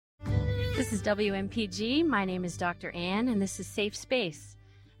This is WMPG. My name is Dr. Ann, and this is Safe Space,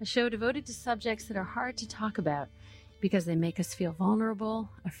 a show devoted to subjects that are hard to talk about because they make us feel vulnerable,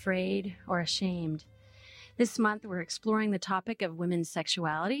 afraid, or ashamed. This month, we're exploring the topic of women's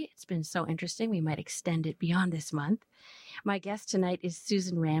sexuality. It's been so interesting, we might extend it beyond this month. My guest tonight is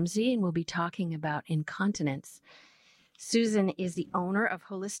Susan Ramsey, and we'll be talking about incontinence. Susan is the owner of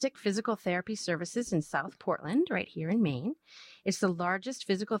Holistic Physical Therapy Services in South Portland, right here in Maine. It's the largest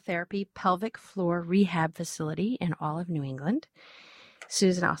physical therapy pelvic floor rehab facility in all of New England.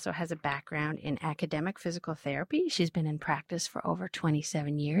 Susan also has a background in academic physical therapy. She's been in practice for over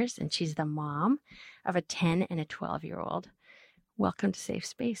 27 years, and she's the mom of a 10 and a 12-year-old. Welcome to Safe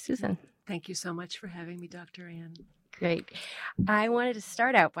Space, Susan. Thank you so much for having me, Dr. Ann. Great. I wanted to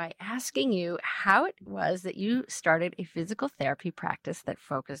start out by asking you how it was that you started a physical therapy practice that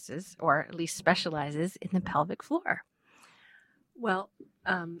focuses, or at least specializes, in the pelvic floor. Well,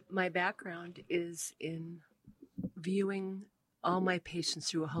 my background is in viewing all my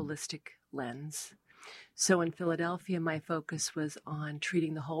patients through a holistic lens. So in Philadelphia, my focus was on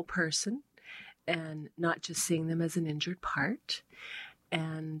treating the whole person and not just seeing them as an injured part.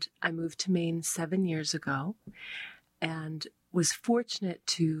 And I moved to Maine 7 years ago and was fortunate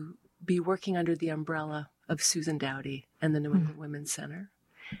to be working under the umbrella of Susan Dowdy and the New England Women's Center.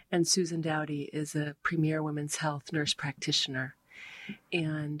 And Susan Dowdy is a premier women's health nurse practitioner.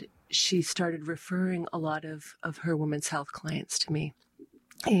 And she started referring a lot of her women's health clients to me.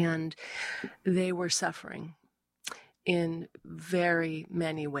 And they were suffering in very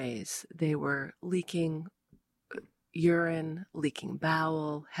many ways. They were leaking urine, leaking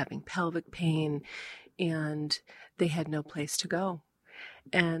bowel, having pelvic pain, and they had no place to go.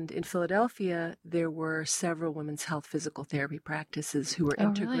 And in Philadelphia, there were several women's health physical therapy practices who were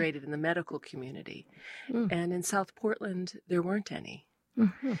integrated in the medical community. And in South Portland, there weren't any.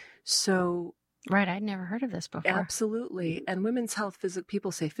 So, right, I'd never heard of this before. Absolutely. And women's health,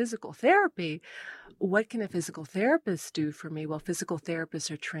 people say physical therapy. What can a physical therapist do for me? Well, physical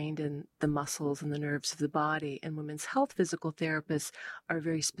therapists are trained in the muscles and the nerves of the body, and women's health physical therapists are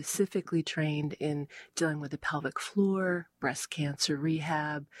very specifically trained in dealing with the pelvic floor, breast cancer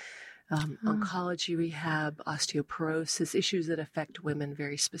rehab, oncology rehab, osteoporosis, issues that affect women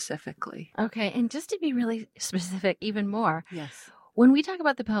very specifically. Okay, and just to be really specific even more. Yes. When we talk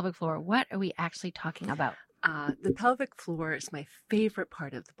about the pelvic floor, what are we actually talking about? The pelvic floor is my favorite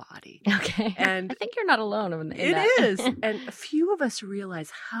part of the body. Okay. And I think you're not alone in that. It is. And a few of us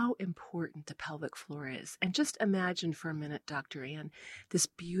realize how important the pelvic floor is. And just imagine for a minute, Dr. Ann, this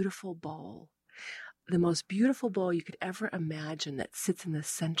beautiful bowl, the most beautiful bowl you could ever imagine that sits in the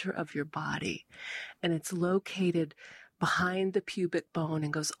center of your body. And it's located behind the pubic bone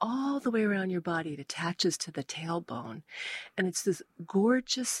and goes all the way around your body. It attaches to the tailbone. And it's this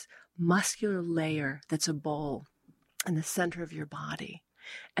gorgeous muscular layer that's a bowl in the center of your body.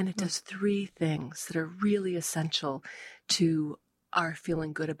 And it does three things that are really essential to our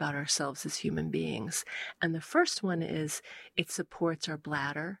feeling good about ourselves as human beings. And the first one is it supports our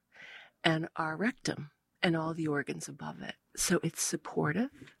bladder and our rectum and all the organs above it. So it's supportive.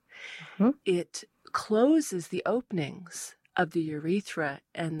 It closes the openings of the urethra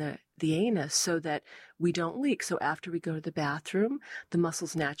and the anus so that we don't leak. So after we go to the bathroom, the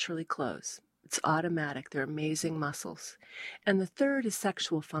muscles naturally close. It's automatic. They're amazing muscles. And the third is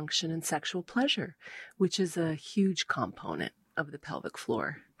sexual function and sexual pleasure, which is a huge component of the pelvic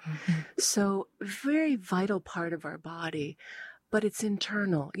floor. So very vital part of our body. But it's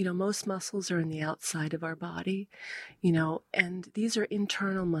internal. You know, most muscles are in the outside of our body, and these are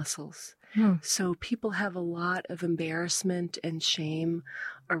internal muscles. So people have a lot of embarrassment and shame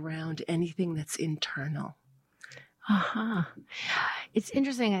around anything that's internal. It's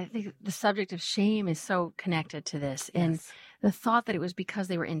interesting. I think the subject of shame is so connected to this. And the thought that it was because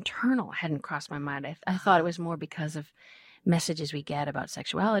they were internal hadn't crossed my mind. I thought it was more because of messages we get about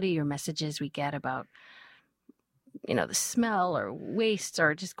sexuality or messages we get about the smell or waste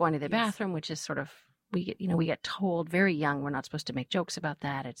or just going to the bathroom, which is sort of, we get told very young, we're not supposed to make jokes about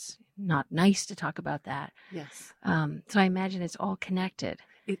that. It's not nice to talk about that. Yes. So I imagine it's all connected.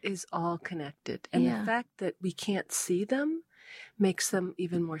 It is all connected. And the fact that we can't see them makes them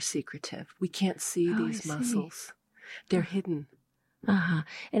even more secretive. We can't see these muscles. They're hidden. And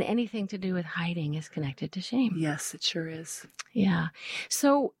anything to do with hiding is connected to shame. Yes, it sure is. Yeah.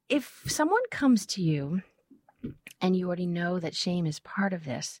 So if someone comes to you and you already know that shame is part of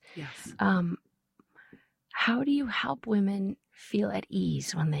this, how do you help women feel at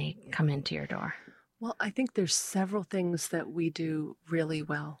ease when they come into your door? Well, I think there's several things that we do really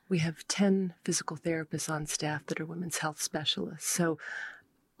well. We have 10 physical therapists on staff that are women's health specialists. So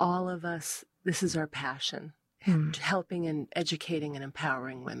all of us, this is our passion, helping and educating and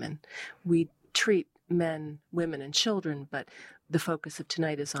empowering women. We treat men, women, and children, but the focus of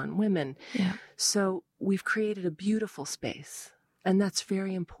tonight is on women. Yeah. So we've created a beautiful space, and that's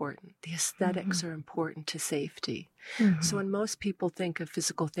very important. The aesthetics are important to safety. So when most people think of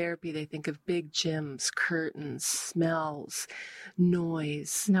physical therapy, they think of big gyms, curtains, smells,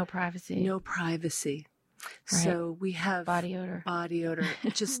 noise. No privacy. No privacy. Right. So we have Body odor.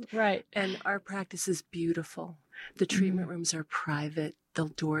 Just right. And our practice is beautiful. The treatment rooms are private. The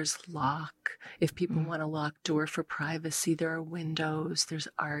doors lock. If people want a locked door for privacy, there are windows, there's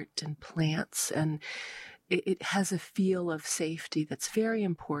art and plants, and it has a feel of safety that's very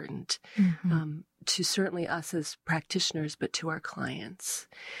important to certainly us as practitioners, but to our clients.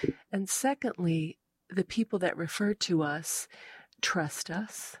 And secondly, the people that refer to us trust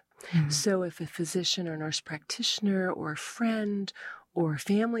us. So if a physician or nurse practitioner or a friend or a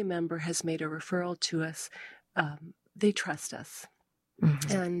family member has made a referral to us, they trust us.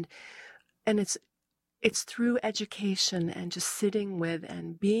 And it's through education and just sitting with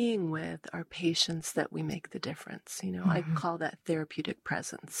and being with our patients that we make the difference. I call that therapeutic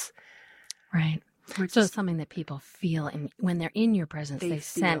presence. Right. So it's something that people feel, and when they're in your presence, they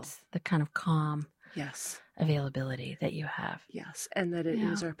sense the kind of calm availability that you have. Yes, and that it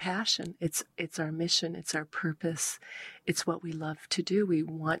is our passion. It's our mission. It's our purpose. It's what we love to do. We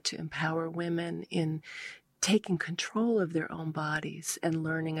want to empower women in taking control of their own bodies and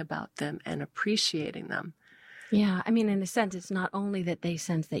learning about them and appreciating them. Yeah, I mean, in a sense, it's not only that they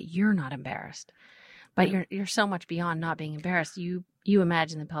sense that you're not embarrassed, but you're so much beyond not being embarrassed. You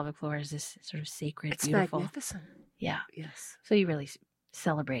imagine the pelvic floor as this sort of sacred, it's beautiful. Magnificent. Yeah. Yes. So you really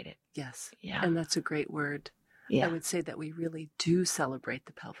celebrate it. Yes. Yeah. And that's a great word. Yeah. I would say that we really do celebrate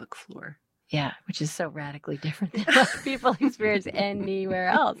the pelvic floor. Yeah, which is so radically different than what people experience anywhere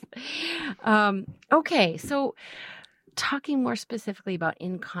else. Okay, so talking more specifically about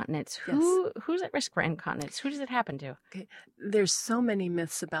incontinence, who's at risk for incontinence? Who does it happen to? Okay. There's so many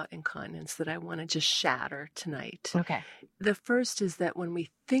myths about incontinence that I want to just shatter tonight. Okay. The first is that when we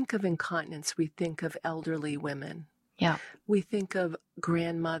think of incontinence, we think of elderly women. Yeah. We think of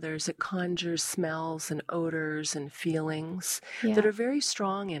grandmothers. It conjures smells and odors and feelings that are very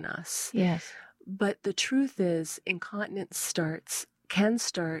strong in us. Yes. But the truth is, incontinence can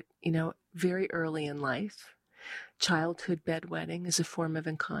start, very early in life. Childhood bedwetting is a form of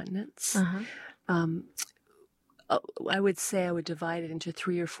incontinence. I would say I would divide it into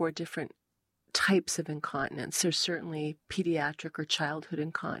 3 or 4 different types of incontinence. There's certainly pediatric or childhood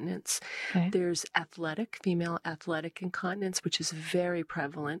incontinence. Okay. There's female athletic incontinence, which is very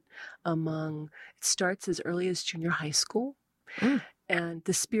prevalent it starts as early as junior high school. And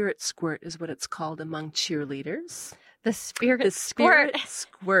the spirit squirt is what it's called among cheerleaders. The spirit squirt.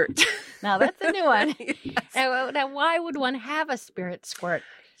 Now that's a new one. Yes. Now, why would one have a spirit squirt?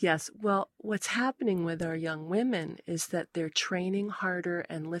 Yes. Well, what's happening with our young women is that they're training harder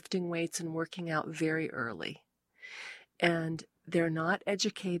and lifting weights and working out very early. And they're not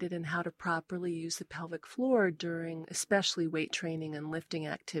educated in how to properly use the pelvic floor during especially weight training and lifting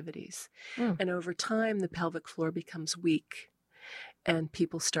activities. And over time, the pelvic floor becomes weak and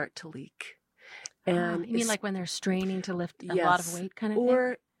people start to leak. And you mean like when they're straining to lift a lot of weight kind of thing?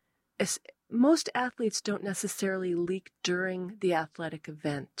 Or most athletes don't necessarily leak during the athletic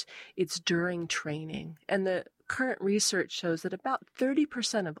event. It's during training. And the current research shows that about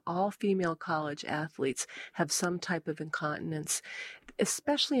 30% of all female college athletes have some type of incontinence,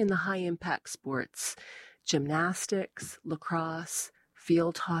 especially in the high-impact sports, gymnastics, lacrosse,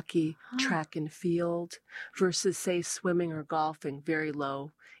 field hockey, track and field, versus, say, swimming or golfing, very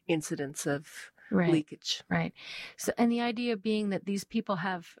low incidence of leakage. Right. So, and the idea being that these people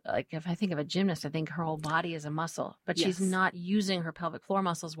have, like, if I think of a gymnast, I think her whole body is a muscle, but she's not using her pelvic floor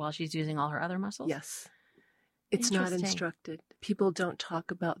muscles while she's using all her other muscles. Yes. It's not instructed. People don't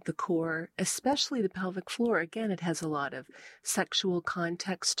talk about the core, especially the pelvic floor. Again, it has a lot of sexual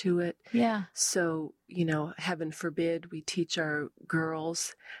context to it. Yeah. So, heaven forbid we teach our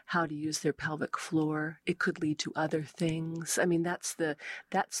girls how to use their pelvic floor. It could lead to other things. I mean, that's the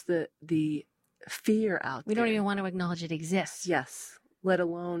fear out there. We don't even want to acknowledge it exists. Yes. Let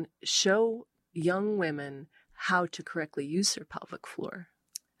alone show young women how to correctly use their pelvic floor.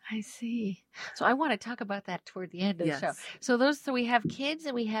 I see. So I want to talk about that toward the end of the show. So we have kids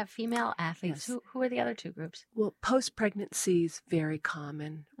and we have female athletes. Yes. Who are the other 2 groups? Well, post-pregnancy is very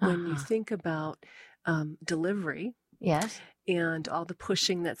common. When you think about delivery and all the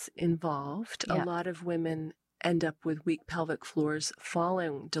pushing that's involved, a lot of women end up with weak pelvic floors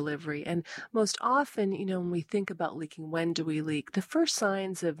following delivery. And most often, when we think about leaking, when do we leak? The first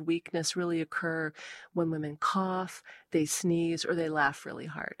signs of weakness really occur when women cough, they sneeze, or they laugh really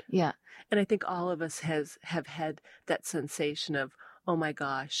hard. Yeah. And I think all of us have had that sensation of, oh my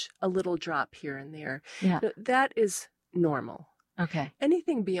gosh, a little drop here and there. Yeah. That is normal. Okay.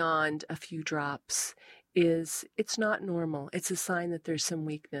 Anything beyond a few drops it's not normal. It's a sign that there's some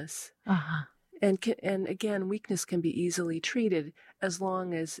weakness. Uh-huh. And again, weakness can be easily treated as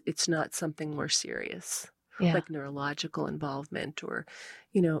long as it's not something more serious, like neurological involvement or,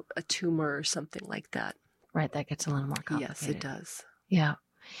 a tumor or something like that. Right. That gets a little more complicated. Yes, it does. Yeah.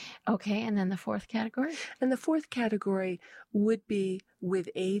 Okay. And then the fourth category? And the fourth category would be with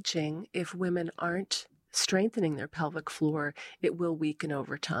aging. If women aren't strengthening their pelvic floor, it will weaken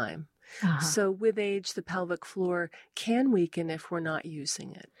over time. Uh-huh. So with age, the pelvic floor can weaken if we're not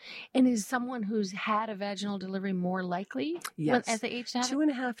using it. And is someone who's had a vaginal delivery more likely as they age to have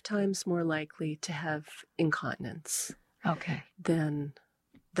 2.5 times more likely to have incontinence than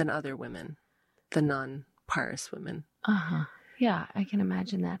other women, the non-porous women. Uh-huh. Yeah, I can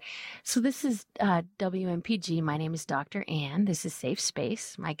imagine that. So this is WMPG. My name is Dr. Ann. This is Safe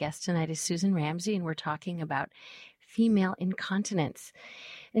Space. My guest tonight is Susan Ramsey, and we're talking about female incontinence.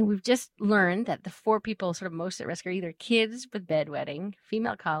 And we've just learned that the 4 people sort of most at risk are either kids with bedwetting,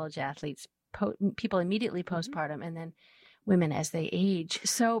 female college athletes, people immediately postpartum, and then women as they age.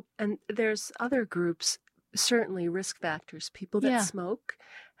 So, and there's other groups, certainly risk factors. People that smoke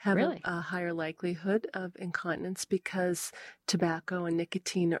have a higher likelihood of incontinence because tobacco and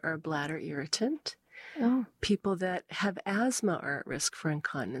nicotine are a bladder irritant. Oh. People that have asthma are at risk for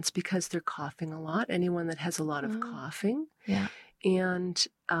incontinence because they're coughing a lot. Anyone that has a lot of coughing. Yeah. And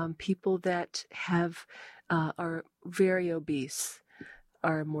people that are very obese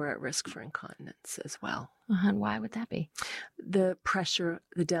are more at risk for incontinence as well. And why would that be? The pressure,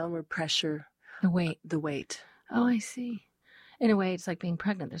 the downward pressure. The weight. Oh, I see. In a way, it's like being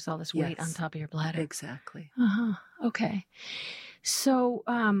pregnant. There's all this weight on top of your bladder. Exactly. Uh-huh. Okay. So,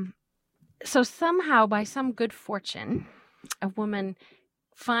 so somehow, by some good fortune, a woman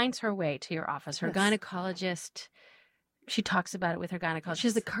finds her way to your office. Her gynecologist, she talks about it with her gynecologist. She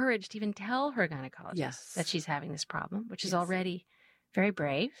has the courage to even tell her gynecologist that she's having this problem, which is already very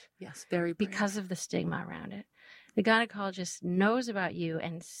brave. Yes, very brave. Because of the stigma around it. The gynecologist knows about you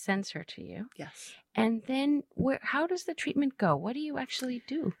and sends her to you. Yes. And then how does the treatment go? What do you actually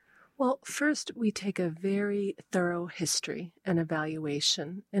do? Well, first, we take a very thorough history and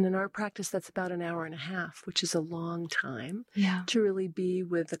evaluation. And in our practice, that's about 1.5 hours, which is a long time to really be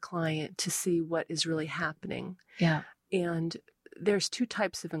with the client to see what is really happening. Yeah. And there's 2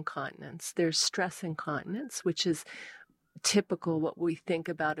 types of incontinence. There's stress incontinence, which is typical what we think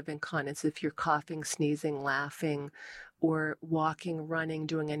about of incontinence. If you're coughing, sneezing, laughing, or walking, running,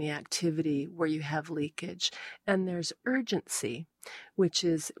 doing any activity where you have leakage. And there's urgency, which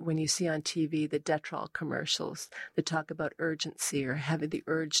is when you see on TV the Dettol commercials that talk about urgency or having the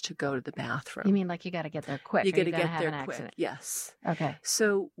urge to go to the bathroom. You mean like you got to get there quick? You got to get there quick, yes. Okay.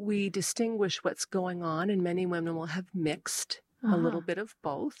 So we distinguish what's going on, and many women will have mixed, a little bit of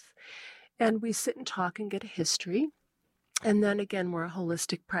both. And we sit and talk and get a history. And then again, we're a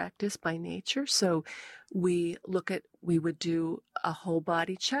holistic practice by nature. So we would do a whole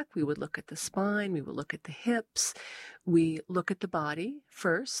body check. We would look at the spine. We would look at the hips. We look at the body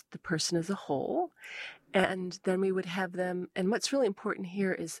first, the person as a whole. And then we would have them. And what's really important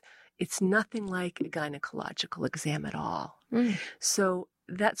here is it's nothing like a gynecological exam at all. Mm. So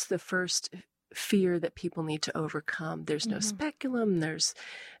that's the first fear that people need to overcome. There's no speculum. There's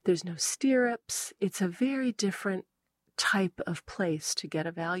no stirrups. It's a very different type of place to get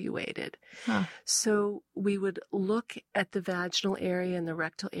evaluated. So we would look at the vaginal area and the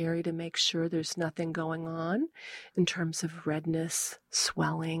rectal area to make sure there's nothing going on in terms of redness,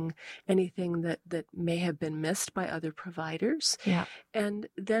 swelling, anything that may have been missed by other providers. Yeah. And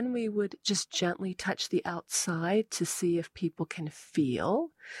then we would just gently touch the outside to see if people can feel.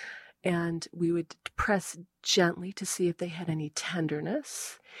 And we would press gently to see if they had any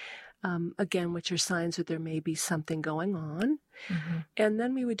tenderness. Again, which are signs that there may be something going on. Mm-hmm. And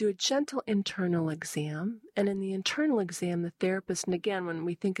then we would do a gentle internal exam. And in the internal exam, the therapist, and again, when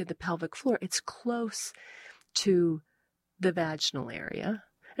we think of the pelvic floor, it's close to the vaginal area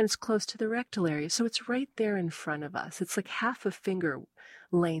and it's close to the rectal area. So it's right there in front of us. It's like half a finger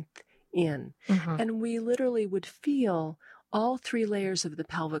length in. Mm-hmm. And we literally would feel all 3 layers of the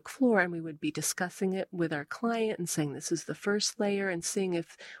pelvic floor, and we would be discussing it with our client and saying this is the first layer and seeing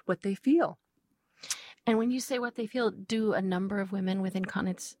what they feel. And when you say what they feel, do a number of women with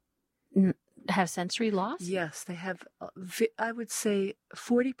incontinence have sensory loss? Yes, they have, I would say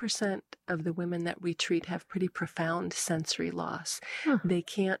 40% of the women that we treat have pretty profound sensory loss. Huh. They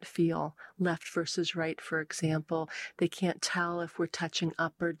can't feel left versus right, for example. They can't tell if we're touching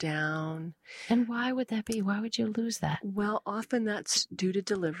up or down. And why would that be? Why would you lose that? Well, often that's due to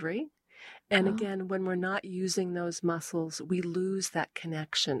delivery. And Oh. again, when we're not using those muscles, we lose that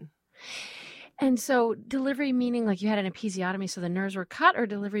connection. And so delivery meaning like you had an episiotomy so the nerves were cut, or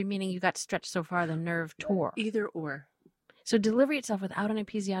delivery meaning you got stretched so far the nerve tore? Either or. So delivery itself without an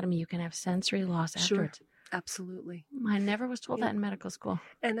episiotomy, you can have sensory loss afterwards. Sure, absolutely. I never was told that in medical school.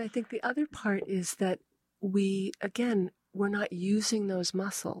 And I think the other part is that we're not using those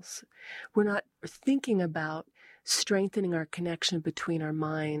muscles. We're not thinking about strengthening our connection between our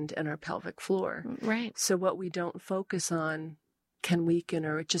mind and our pelvic floor. Right. So what we don't focus on can weaken,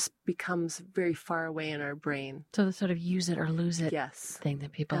 or it just becomes very far away in our brain. So the sort of use it or lose it Yes, thing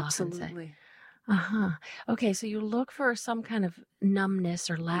that people often say. absolutely. Okay, so you look for some kind of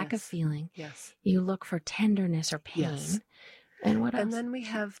numbness or lack of Yes. feeling. Yes. You look for tenderness or pain. Yes. And what else? And then we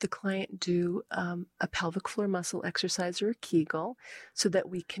have the client do a pelvic floor muscle exercise or a Kegel so that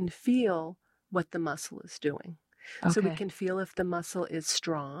we can feel what the muscle is doing. Okay. So we can feel if the muscle is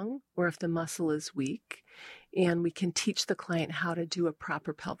strong or if the muscle is weak. And we can teach the client how to do a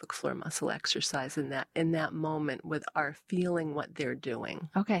proper pelvic floor muscle exercise in that moment with our feeling what they're doing.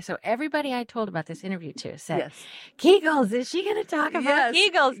 Okay, so everybody I told about this interview to said, Yes. Kegels, is she going to talk about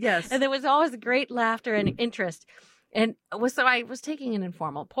Kegels? Yes. And there was always great laughter and interest. And so I was taking an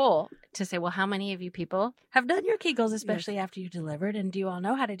informal poll to say, well, how many of you people have done your Kegels, especially after you delivered? And do you all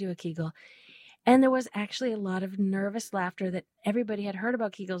know how to do a Kegel? And there was actually a lot of nervous laughter that everybody had heard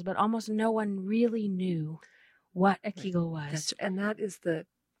about Kegels, but almost no one really knew what a Kegel was. And that is the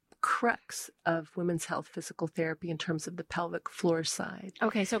crux of women's health physical therapy in terms of the pelvic floor side.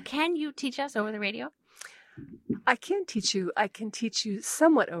 Okay, so can you teach us over the radio? I can teach you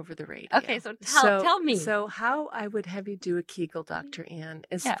somewhat over the radio. Okay, so tell me. So how I would have you do a Kegel, Dr. Ann,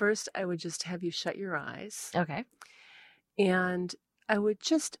 is first I would just have you shut your eyes. Okay. And I would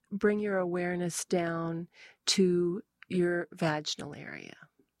just bring your awareness down to your vaginal area.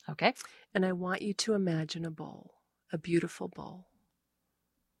 Okay. And I want you to imagine a bowl, a beautiful bowl.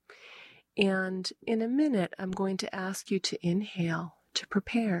 And in a minute, I'm going to ask you to inhale to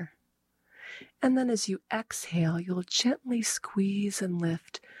prepare. And then as you exhale, you'll gently squeeze and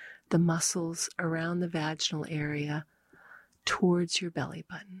lift the muscles around the vaginal area towards your belly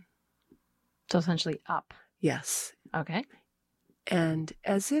button. So essentially up. Yes. Okay. And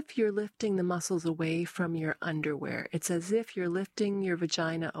as if you're lifting the muscles away from your underwear. It's as if you're lifting your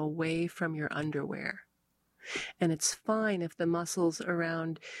vagina away from your underwear. And it's fine if the muscles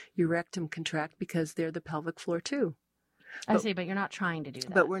around your rectum contract because they're the pelvic floor too. I see, but you're not trying to do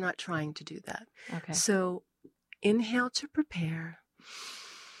that. But we're not trying to do that. Okay. So inhale to prepare.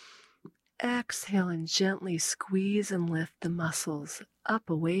 Exhale and gently squeeze and lift the muscles up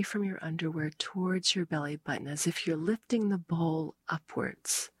away from your underwear towards your belly button as if you're lifting the bowl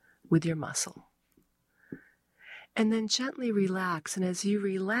upwards with your muscle. And then gently relax. And as you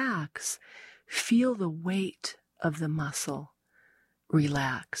relax, feel the weight of the muscle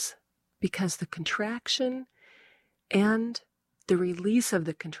relax, because the contraction and the release of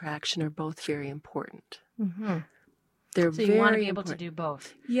the contraction are both very important. Mm-hmm. They're so you very want to be able important. to do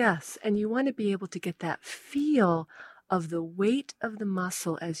both. Yes, and you want to be able to get that feel of the weight of the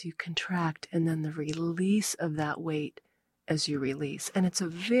muscle as you contract and then the release of that weight as you release. And it's a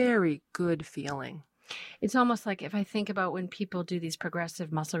very good feeling. It's almost like if I think about when people do these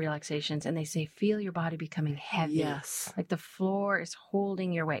progressive muscle relaxations and they say, feel your body becoming heavy. Yes. Like the floor is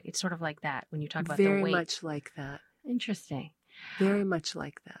holding your weight. It's sort of like that when you talk about the weight. Very much like that. Interesting. Very much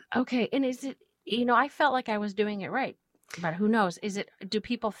like that. Okay. And is it, I felt like I was doing it right, but who knows? Do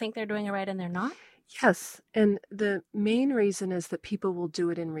people think they're doing it right and they're not? Yes. And the main reason is that people will do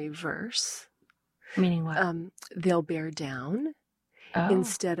it in reverse. Meaning what? They'll bear down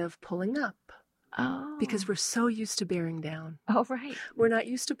instead of pulling up. Oh. Because we're so used to bearing down. Oh, right. We're not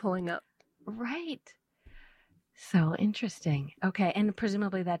used to pulling up. Right. So interesting. Okay. And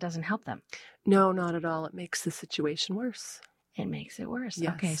presumably that doesn't help them. No, not at all. It makes the situation worse. It makes it worse.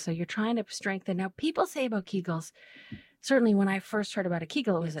 Yes. Okay. So you're trying to strengthen. Now, people say about Kegels, certainly when I first heard about a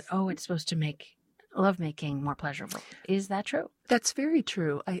Kegel, it was that, it's supposed to make lovemaking more pleasurable. Is that true? That's very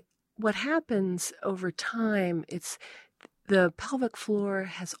true. What happens over time, it's the pelvic floor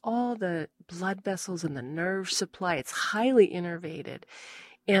has all the blood vessels and the nerve supply. It's highly innervated.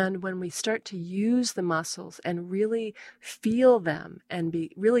 And when we start to use the muscles and really feel them and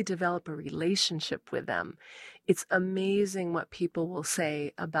really develop a relationship with them, it's amazing what people will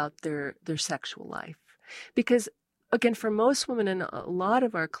say about their sexual life. Because, again, for most women and a lot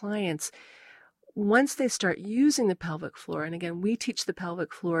of our clients, once they start using the pelvic floor, and again, we teach the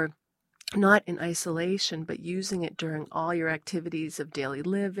pelvic floor not in isolation, but using it during all your activities of daily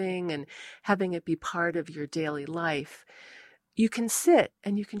living and having it be part of your daily life, you can sit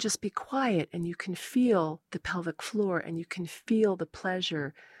and you can just be quiet and you can feel the pelvic floor and you can feel the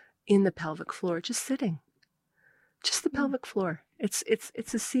pleasure in the pelvic floor just sitting. Just the pelvic floor. It's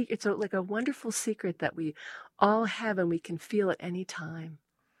like a wonderful secret that we all have and we can feel at any time.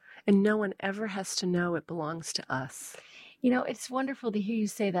 And no one ever has to know it belongs to us. It's wonderful to hear you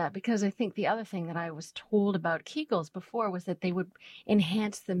say that, because I think the other thing that I was told about Kegels before was that they would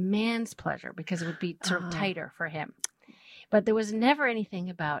enhance the man's pleasure because it would be sort of tighter for him. But there was never anything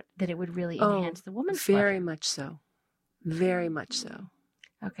about that it would really enhance the woman's pleasure. Very much so. Very much so.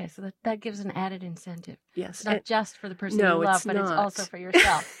 Okay, so that gives an added incentive. Yes. It's not just for the person you love, but it's also for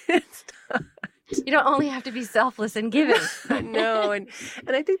yourself. It's not. You don't only have to be selfless and giving. No, and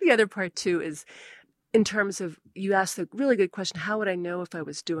I think the other part too is, in terms of, you asked a really good question, how would I know if I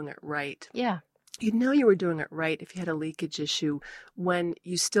was doing it right? Yeah. You'd know you were doing it right if you had a leakage issue when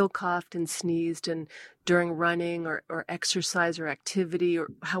you still coughed and sneezed and during running or exercise or activity or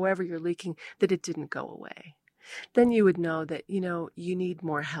however you're leaking, that it didn't go away. Then you would know that, you need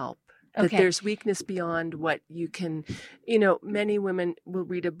more help. That there's weakness beyond what you can, many women will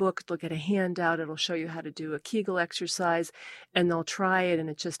read a book, look at a handout, it'll show you how to do a Kegel exercise, and they'll try it and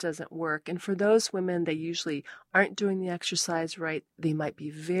it just doesn't work. And for those women, they usually aren't doing the exercise right. They might be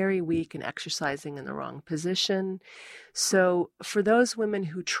very weak and exercising in the wrong position. So for those women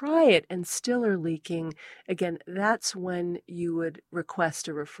who try it and still are leaking, again, that's when you would request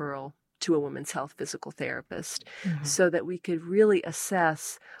a referral to a women's health physical therapist, so that we could really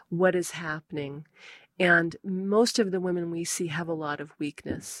assess what is happening. And most of the women we see have a lot of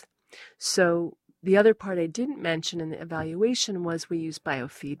weakness. So the other part I didn't mention in the evaluation was we use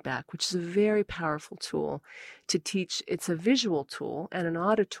biofeedback, which is a very powerful tool to teach. It's a visual tool and an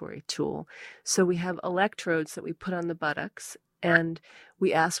auditory tool. So we have electrodes that we put on the buttocks, and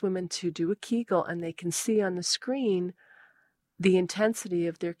we ask women to do a Kegel, and they can see on the screen the intensity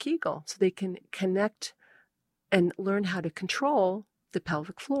of their Kegel, so they can connect and learn how to control the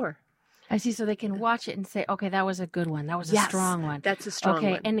pelvic floor. I see. So they can watch it and say, okay, that was a good one. That was a strong one. That's a strong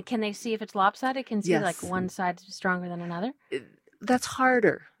one. Okay. And can they see if it's lopsided? Can see like one side stronger than another? That's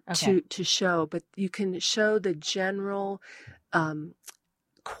harder to show, but you can show the general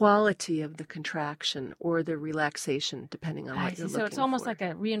quality of the contraction or the relaxation, depending on what you're looking for. So it's almost like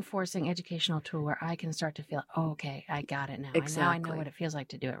a reinforcing educational tool where I can start to feel, oh, okay, I got it now. Exactly. Now I know what it feels like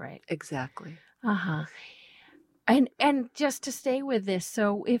to do it right. Exactly. Uh-huh. And just to stay with this,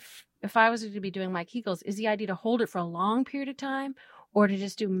 so if I was to be doing my Kegels, is the idea to hold it for a long period of time or to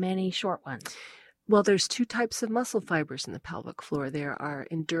just do many short ones? Well, there's two types of muscle fibers in the pelvic floor. There are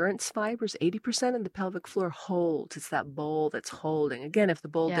endurance fibers. 80% of the pelvic floor holds. It's that bowl that's holding. Again, if the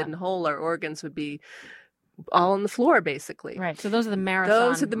bowl didn't hold, our organs would be all on the floor, basically. Right. So those are the marathon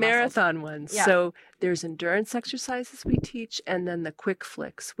Those are the muscles. marathon ones. Yeah. So there's endurance exercises we teach, and then the quick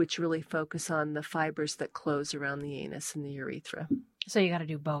flicks, which really focus on the fibers that close around the anus and the urethra. So you got to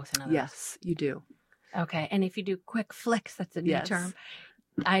do both, in other words. Yes, you do. Okay. And if you do quick flicks, that's a new term.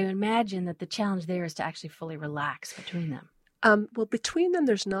 I imagine that the challenge there is to actually fully relax between them. Well, between them,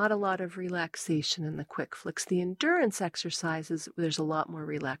 there's not a lot of relaxation in the quick flicks. The endurance exercises, there's a lot more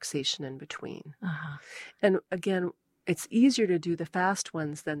relaxation in between. Uh-huh. And again, it's easier to do the fast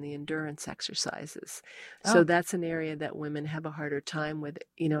ones than the endurance exercises. So that's an area that women have a harder time with.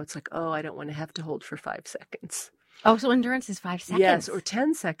 It's like, I don't want to have to hold for 5 seconds. Oh, so endurance is 5 seconds? Yes, or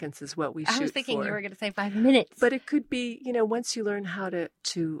 10 seconds is what we shoot for. I was thinking you were going to say 5 minutes. But it could be, once you learn how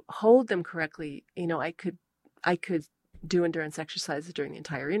to hold them correctly, I could do endurance exercises during the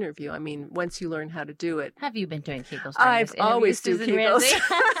entire interview. I mean, once you learn how to do it. Have you been doing Kegels? I've always do Kegels.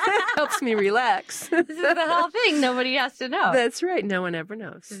 Helps me relax. This is the whole thing. Nobody has to know. That's right. No one ever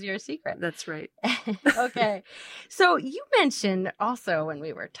knows. This is your secret. That's right. Okay. So you mentioned also when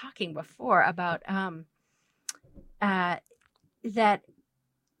we were talking before about that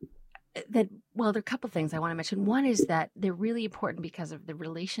well, there are a couple things I want to mention. One is that they're really important because of the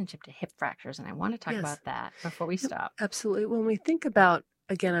relationship to hip fractures, and I want to talk about that before we stop. Absolutely. When we think about,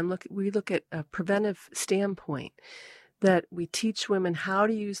 again, we look at a preventive standpoint, that we teach women how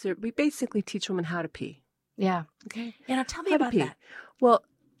to use we basically teach women how to pee. Yeah. Okay. Tell me about that. Well,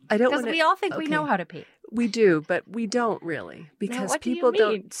 I don't want to. Because we all think we know how to pee. We do, but we don't really, because what do you people mean?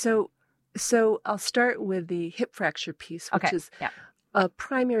 don't. So I'll start with the hip fracture piece, which is a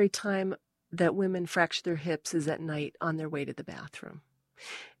primary time that women fracture their hips is at night on their way to the bathroom.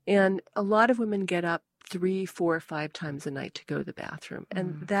 And a lot of women get up 3, 4, 5 times a night to go to the bathroom.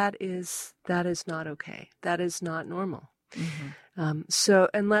 And that is not okay. That is not normal. Mm-hmm. So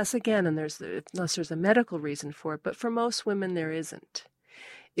unless there's a medical reason for it, but for most women there isn't.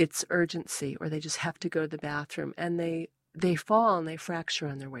 It's urgency, or they just have to go to the bathroom, and they fall and they fracture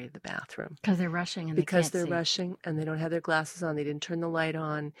on their way to the bathroom. Because they're rushing and they're rushing and they don't have their glasses on. They didn't turn the light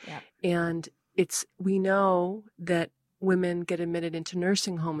on. Yep. And we know that women get admitted into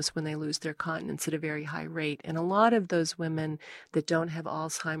nursing homes when they lose their continence at a very high rate. And a lot of those women that don't have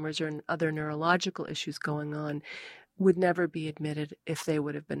Alzheimer's or other neurological issues going on would never be admitted if they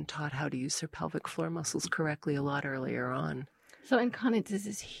would have been taught how to use their pelvic floor muscles correctly a lot earlier on. So incontinence is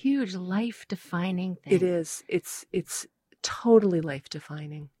this huge life-defining thing. It is. It's totally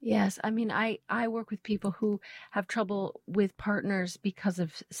life-defining. Yes. I mean, I work with people who have trouble with partners because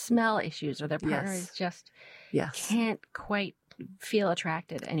of smell issues, or their partner is just can't quite feel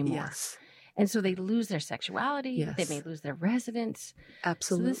attracted anymore. Yes. And so they lose their sexuality. Yes. They may lose their residence.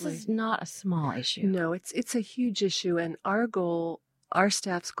 Absolutely. So this is not a small issue. No, it's a huge issue. And our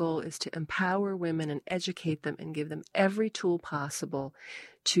staff's goal is to empower women and educate them and give them every tool possible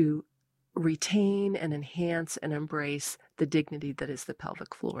to retain and enhance and embrace the dignity that is the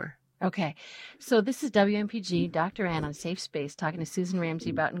pelvic floor. Okay. So this is WMPG, Dr. Ann on Safe Space, talking to Susan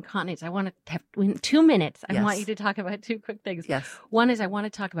Ramsey about incontinence. I want to have, in 2 minutes, I want you to talk about 2 quick things. Yes. One is I want to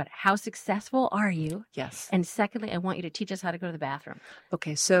talk about how successful are you? Yes. And secondly, I want you to teach us how to go to the bathroom.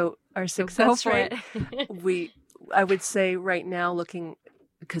 Okay. So our success rate, I would say right now,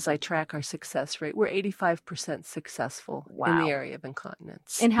 because I track our success rate, we're 85% successful in the area of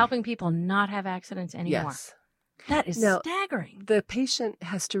incontinence. In helping people not have accidents anymore. Yes. That is staggering. The patient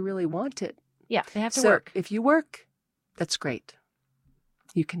has to really want it. Yeah, they have to work. If you work, that's great.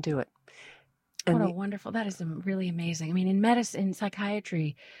 You can do it. And wonderful, that is really amazing. I mean, in medicine, in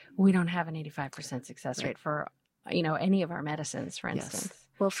psychiatry, we don't have an 85% success rate for, any of our medicines, for instance. Yes.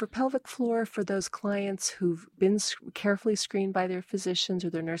 Well, for pelvic floor, for those clients who've been carefully screened by their physicians or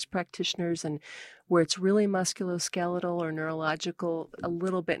their nurse practitioners, and where it's really musculoskeletal or neurological, a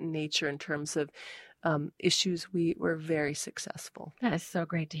little bit in nature in terms of issues, we were very successful. That is so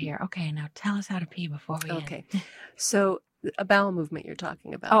great to hear. Okay, now tell us how to pee before we end. So a bowel movement you're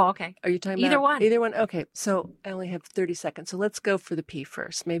talking about. Oh, okay. Are you talking about? Either one? Okay, so I only have 30 seconds. So let's go for the pee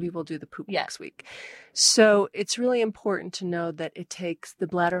first. Maybe we'll do the poop next week. So it's really important to know that the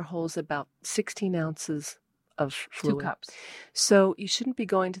bladder holds about 16 ounces of fluid. 2 cups. So you shouldn't be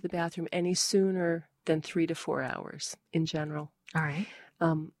going to the bathroom any sooner than 3 to 4 hours in general. All right.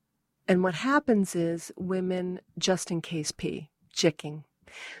 And what happens is women just in case pee, jicking,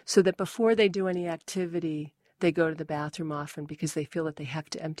 so that before they do any activity, they go to the bathroom often because they feel that they have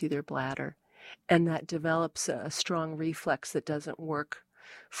to empty their bladder. And that develops a strong reflex that doesn't work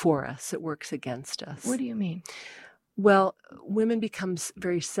for us. It works against us. What do you mean? Well, women become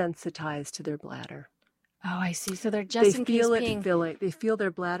very sensitized to their bladder. Oh, I see. So they're just in case peeing. They feel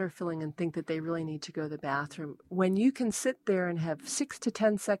their bladder filling and think that they really need to go to the bathroom. When you can sit there and have 6 to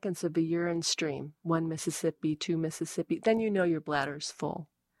 10 seconds of a urine stream, 1 Mississippi, 2 Mississippi, then you know your bladder's full.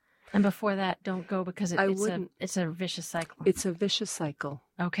 And before that, don't go because it's a vicious cycle. It's a vicious cycle.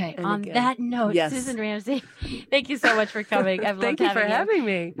 Okay. And on that note, Susan Ramsey, thank you so much for coming. I've loved having you. Thank you for having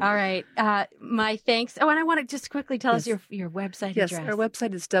me. All right. My thanks. Oh, and I want to just quickly tell us your website address. Yes, our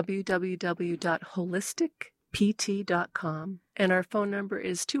website is www.holisticpt.com, and our phone number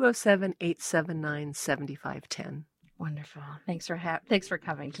is 207-879-7510. Wonderful. Thanks for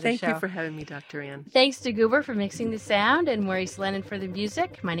coming to the show. Thank you for having me, Dr. Ann. Thanks to Goober for mixing the sound and Maurice Lennon for the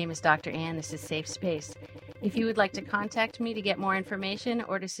music. My name is Dr. Ann. This is Safe Space. If you would like to contact me to get more information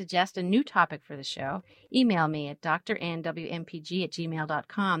or to suggest a new topic for the show, email me at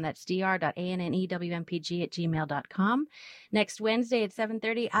drannwmpg@gmail.com. That's dr.annewmpg@gmail.com. Next Wednesday at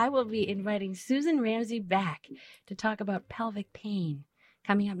 7:30, I will be inviting Susan Ramsey back to talk about pelvic pain.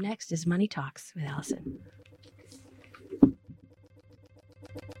 Coming up next is Money Talks with Allison.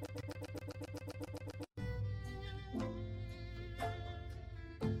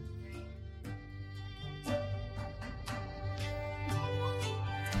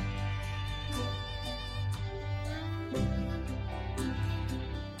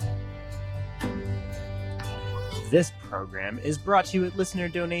 This program is brought to you with listener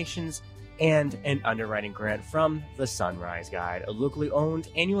donations and an underwriting grant from The Sunrise Guide, a locally owned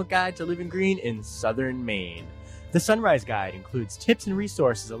annual guide to living green in southern Maine. The Sunrise Guide includes tips and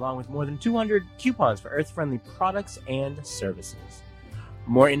resources along with more than 200 coupons for earth-friendly products and services.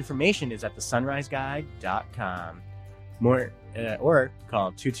 More information is at thesunriseguide.com. Or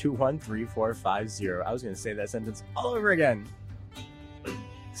call 221-3450. I was going to say that sentence all over again.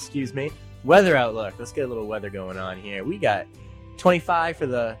 Excuse me. Weather outlook. Let's get a little weather going on here. We got 25 for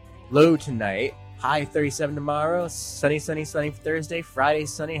the low tonight. High 37 tomorrow. Sunny for Thursday. Friday,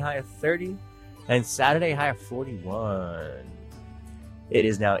 sunny, high of 30. And Saturday, high of 41. It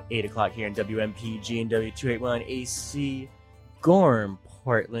is now 8 o'clock here in WMPG and W281 AC Gorham,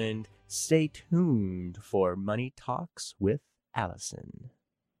 Portland. Stay tuned for Money Talks with Allison.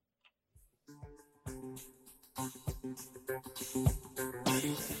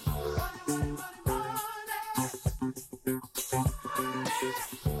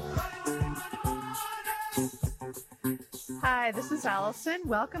 Hi, this is Allison.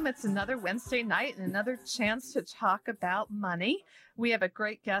 Welcome. It's another Wednesday night and another chance to talk about money. We have a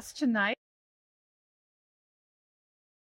great guest tonight.